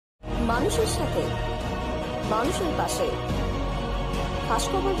মানুষের সাথে, মানুষের পাশে। খাস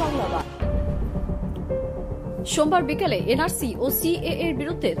খবর বাংলা। সোমবার বিকেলে এনআরসি ও সিএএ এর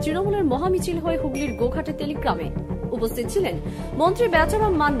বিরুদ্ধে তৃণমূলের মহামিছিল হয়ে হুগলির গোঘাটে টেলিগ্রামে উপস্থিত ছিলেন মন্ত্রী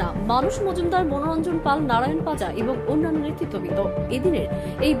বেচারাম মান্না, মানুষ মজুমদার, মনোরঞ্জন পাল, নারায়ণ পাজা এবং অন্যান্য নেতৃত্ববৃন্দ। এদিনের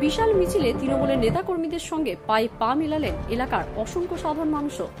এই বিশাল মিছিলে তৃণমূলের নেতাকর্মীদের সঙ্গে পায়ে পা মেলালেন এলাকার অসংখ্য সাধারণ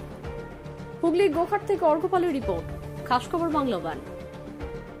মানুষও। হুগলির গোঘাট থেকে অর্ঘপালের রিপোর্ট, খাস খবর বাংলা।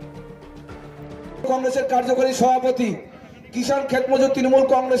 কংগ্রেসের কার্যকরী সভাপতি, কিষাণ ক্ষেত মজুর তৃণমূল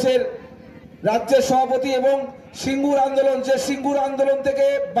কংগ্রেসের রাজ্যের সভাপতি এবং সিঙ্গুর আন্দোলন, যে সিঙ্গুর আন্দোলন থেকে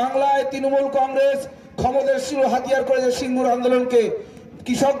বাংলায় তৃণমূল কংগ্রেস ক্ষমতাসীন হাতিয়ার করেছে সিঙ্গুর আন্দোলনকে,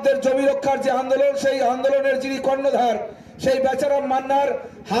 কৃষকদের জমি রক্ষার যে আন্দোলন, সেই আন্দোলনের যিনি কর্ণধার, সেই বেচারাম মান্নার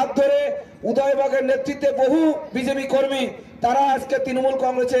হাত ধরে উদয়বাগের নেতৃত্বে বহু বিজেপি কর্মী তারা আজকে তৃণমূল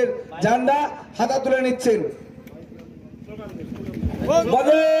কংগ্রেসের ঝান্ডা হাতে তুলে নিচ্ছেন।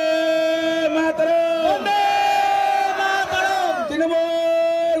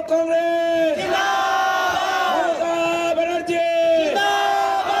 তৃণমূল কংগ্রেস, মমতা ব্যানার্জি।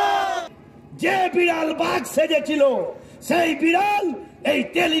 যে বিড়াল বাঘ সেজেছিল সেই বিড়াল এই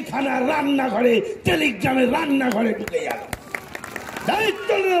টেলিখানার রান্নাঘরে, টেলিগ্রামের রান্নাঘরে ঢুকে গেল। দায়িত্ব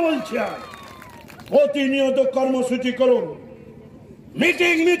নিয়ে বলছি, প্রতিনিয়ত কর্মসূচি করুন,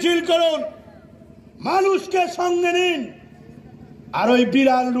 মিটিং মিছিল করুন, মানুষকে সঙ্গে নিন, আর ওই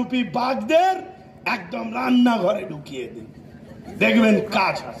বিড়াল রূপী বাঘদের একদম রান্নাঘরে ঢুকিয়ে দিন, দেখবেন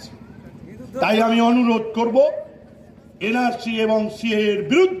কাজ আছে। তাই আমি অনুরোধ করব, এনআরসি এবং সিএএ এর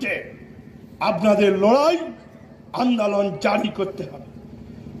বিরুদ্ধে আপনাদের লড়াই আন্দোলন জারি করতে হবে।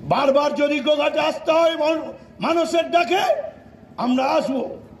 বারবার যদি গোঘাটে আসতে হয় মানুষের ডাকে, আমরা আসবো।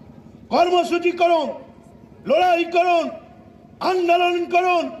 কর্মসূচি করুন, লড়াই করুন, আন্দোলন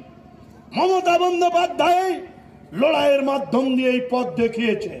করুন। মমতা বন্দ্যোপাধ্যায় লড়াইয়ের মাধ্যম দিয়ে এই পথ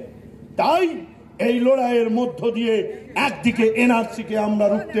দেখিয়েছে, তাই এই লড়াইয়ের মধ্য দিয়ে একদিকে এনআরসি কে আমরা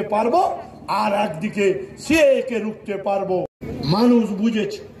রুখতে পারবো, আর একদিকে সিএএ কে রুখতে পারবো। মানুষ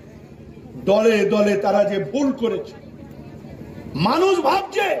বুঝেছে দলে দলে তারা যে ভুল করেছে। মানুষ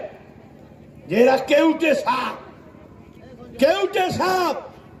ভাবছে যে এরা কেউটে সাপ, কেউটে সাপ।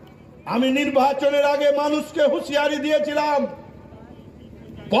 আমি নির্বাচনের আগে মানুষকে হুঁশিয়ারি দিয়েছিলাম,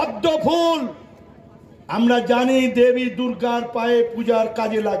 পদ্ম ফুল আমরা জানি দেবী দুর্গার পায়ে পূজার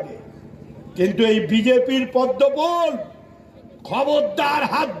কাজে লাগে, কিন্তু এই বিজেপির পদ্ম ফুল খবরদার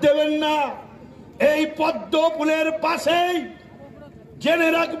হাত দেবেন না। এই পদ্ম ফুলের পাশেই জেনে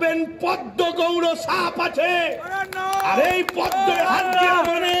রাখবেন পদ্ম গৌড় সাপ আছে, আর এই পদ্মে হাত দেওয়া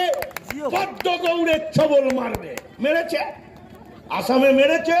মানে পদ্ম গৌড়ের ছবল মারবে। মেরেছে, আসামে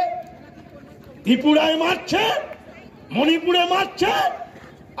মেরেছে, ত্রিপুরায় মারছে, মণিপুরে মারছে,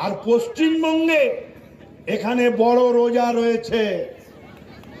 আর পশ্চিমবঙ্গে এখানে বড় রোজা রয়েছে।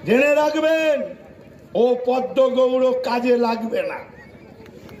 জেনে রাখবেন ও পদ্ম গৌড় কাজে লাগবে না।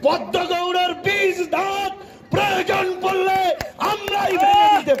 পদ্ম গৌড়ের বীজ ধাপ প্রয়োজন পড়লে আমরাই ভেঙে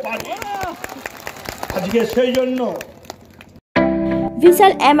দিতে পারি। আজকে সেই জন্য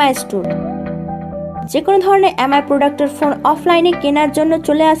ভিশাল এমআই স্টোর, যে কোনো ধরনের এমআই প্রোডাক্টের ফোন অফলাইনে কেনার জন্য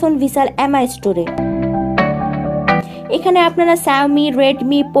চলে আসুন ভিশাল এমআই স্টোরে। এখানে আপনারা শাওমি,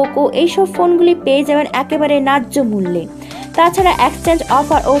 রেডমি, পোকো এইসব ফোনগুলি পেয়ে যাবেন একেবারে ন্যায্য মূল্যে। তাছাড়া এক্সচেঞ্জ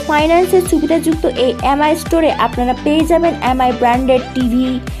অফার ও ফাইন্যান্সের সুবিধাযুক্ত এই এমআই স্টোরে আপনারা পেয়ে যাবেন MI branded TV,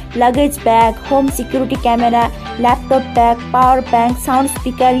 luggage bag, home security camera, laptop bag, power bank, sound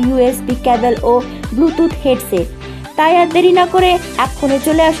speaker, USB কেবল ও ব্লুটুথ হেডসেট। তাই আর দেরি না করে এক্ষুনি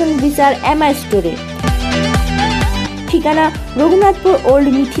চলে আসুন ভিশাল এমআই স্টোরে। ঠিকানা রঘুনাথপুর ওল্ড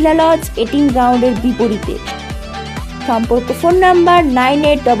মিথিলা লজ, এটিং গ্রাউন্ডের বিপরীতে। সম্পর্ক ফোন নাম্বার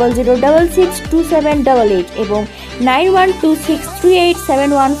 9800662788 এবং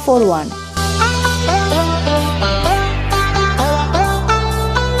 9126387141।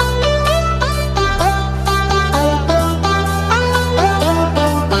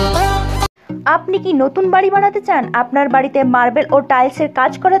 আপনি কি নতুন বাড়ি বানাতে চান? আপনার বাড়িতে মার্বেল ও টাইলসের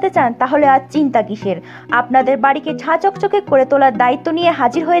কাজ করাতে চান? তাহলে আর চিন্তা কিসের। আপনাদের বাড়িকে ঝাঁচকচকে করে তোলার দায়িত্ব নিয়ে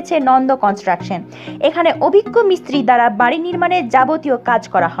হাজির হয়েছে নন্দ কনস্ট্রাকশন। এখানে অভিজ্ঞ মিস্ত্রি দ্বারা বাড়ি নির্মাণের যাবতীয় কাজ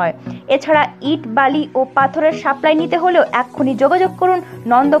করা হয়। এছাড়া ইট, বালি ও পাথরের সাপ্লাই নিতে হলেও এক্ষুনি যোগাযোগ করুন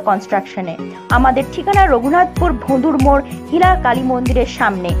নন্দ কনস্ট্রাকশনে। আমাদের ঠিকানা রঘুনাথপুর ভোঁদুর মোড়, হিলা কালী মন্দিরের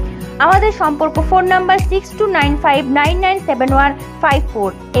সামনে। আমাদের সম্পর্ক ফোন নাম্বার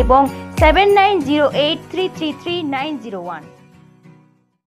 6295997154 এবং 7908333901।